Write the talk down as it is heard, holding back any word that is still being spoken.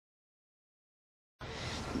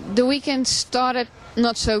the weekend started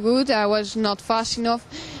not so good. I was not fast enough,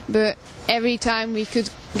 but every time we could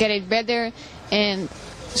get it better. And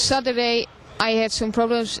Saturday I had some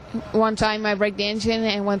problems. One time I broke the engine,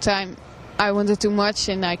 and one time I wanted too much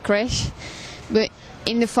and I crashed. But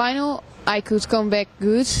in the final I could come back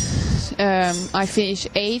good. I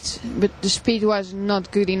finished 8th, but the speed was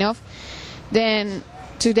not good enough. Then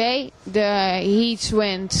today the heats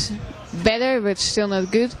went better, but still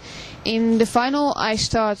not good. In the final I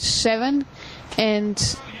start 7,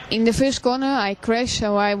 and in the first corner I crashed,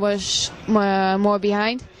 so I was more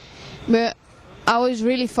behind. But I was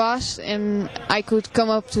really fast and I could come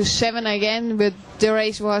up to 7 again, but the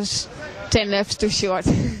race was 10 laps too short.